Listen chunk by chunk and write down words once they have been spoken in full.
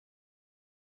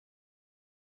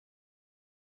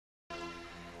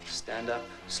stand up,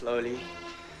 slowly,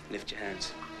 lift your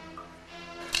hands.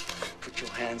 Put your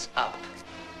hands up.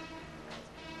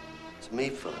 It's me,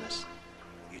 Furness.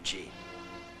 Eugene.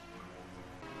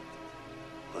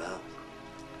 Well,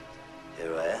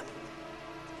 here I am.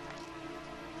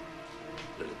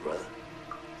 Little brother.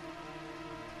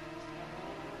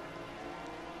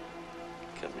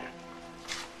 Come here.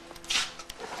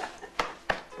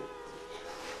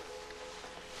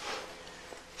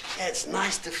 Yeah, it's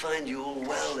nice to find you all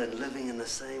well and living in the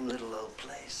same little old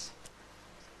place.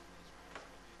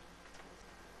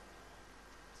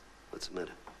 What's the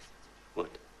matter?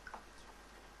 What?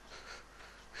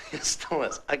 You're still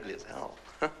as ugly as hell.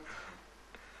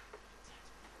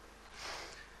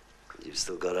 You've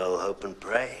still got all hope and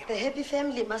pray. The happy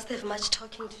family must have much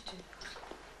talking to do.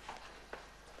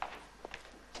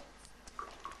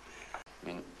 I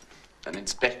mean, an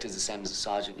inspector's the same as a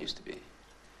sergeant used to be.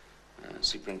 A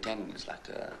superintendent is like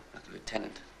a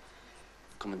lieutenant.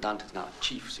 The commandant is now a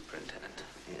chief superintendent.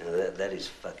 You know, that is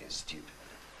fucking stupid.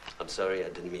 I'm sorry, I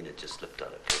didn't mean it, just slipped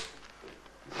out, okay?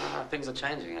 Things are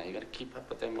changing. You got to keep up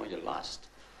with them or you're lost.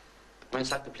 I mean,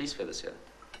 it's like the police feathers here.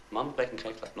 Mom's baking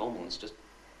cake like normal. It's just,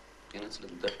 you know, it's a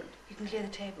little different. You can clear the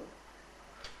table.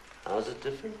 How's it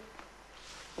different?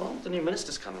 Well, the new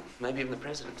minister's coming. Maybe even the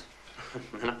president.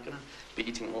 They're not going to be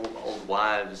eating all old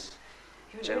wives.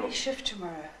 You're an early shift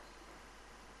tomorrow.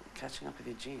 I'm catching up with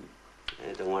Eugene.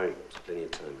 Hey, don't worry. There's plenty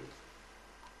of time.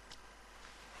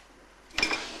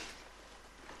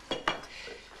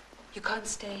 You can't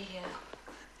stay here.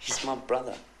 He's my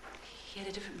brother. He had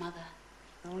a different mother.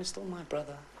 No, he's still my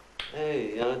brother.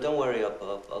 Hey, don't worry.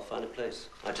 I'll find a place.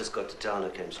 I just got to town. I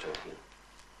came straight here.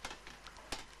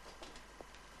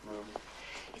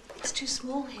 It's too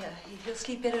small here. He'll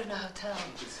sleep better in a hotel.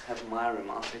 Just have my room.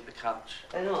 I'll take the couch.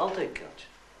 Hey, no, I'll take couch.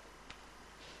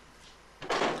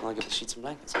 Can I get the sheets and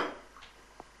blankets?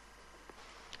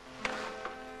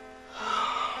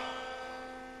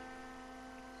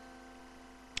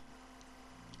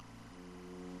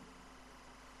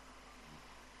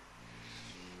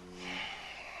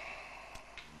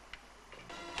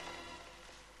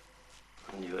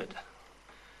 I knew it.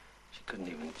 She couldn't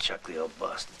even chuck the old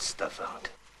bastard stuff out.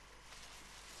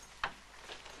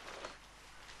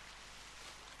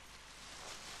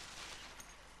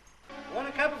 Want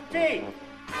a cup of tea?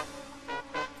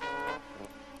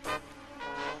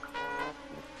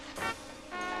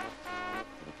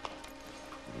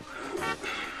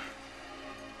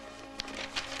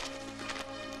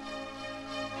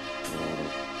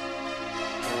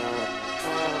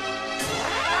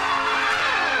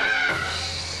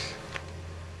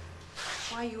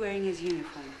 Why are you wearing his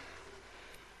uniform?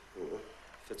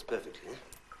 Fits perfectly.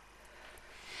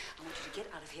 I want you to get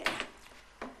out of here.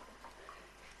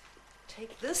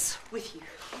 Take this with you.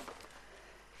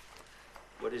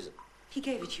 What is it? He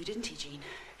gave it to you, didn't he, Jean?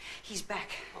 He's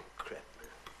back. Oh, crap.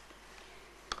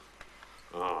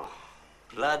 Oh,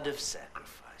 blood of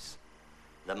sacrifice.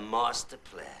 The master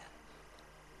plan.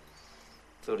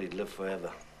 Thought he'd live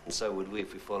forever. And so would we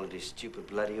if we followed his stupid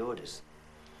bloody orders.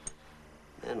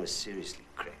 Man was seriously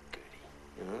cracked, Gertie.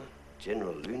 You know?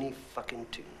 General Looney fucking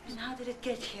Tunes. And how did it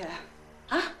get here?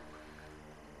 Huh?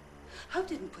 Hope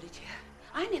didn't put it here.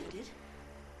 I never did.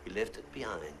 He left it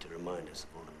behind to remind us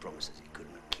of all the promises he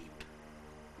couldn't keep.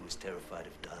 He was terrified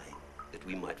of dying, that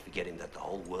we might forget him, that the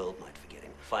whole world might forget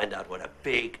him. Find out what a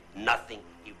big nothing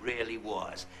he really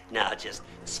was. Now just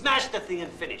smash the thing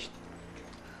and finish it.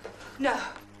 No.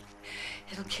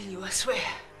 It'll kill you, I swear.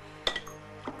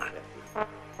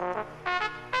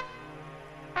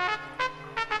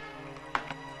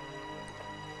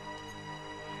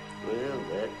 Well,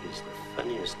 that is the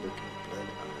funniest looking blood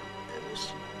I've ever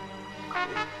seen.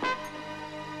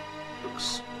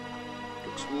 Looks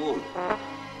warm.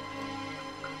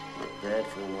 Not bad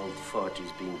for an old fart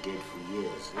who's been dead for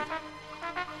years, eh?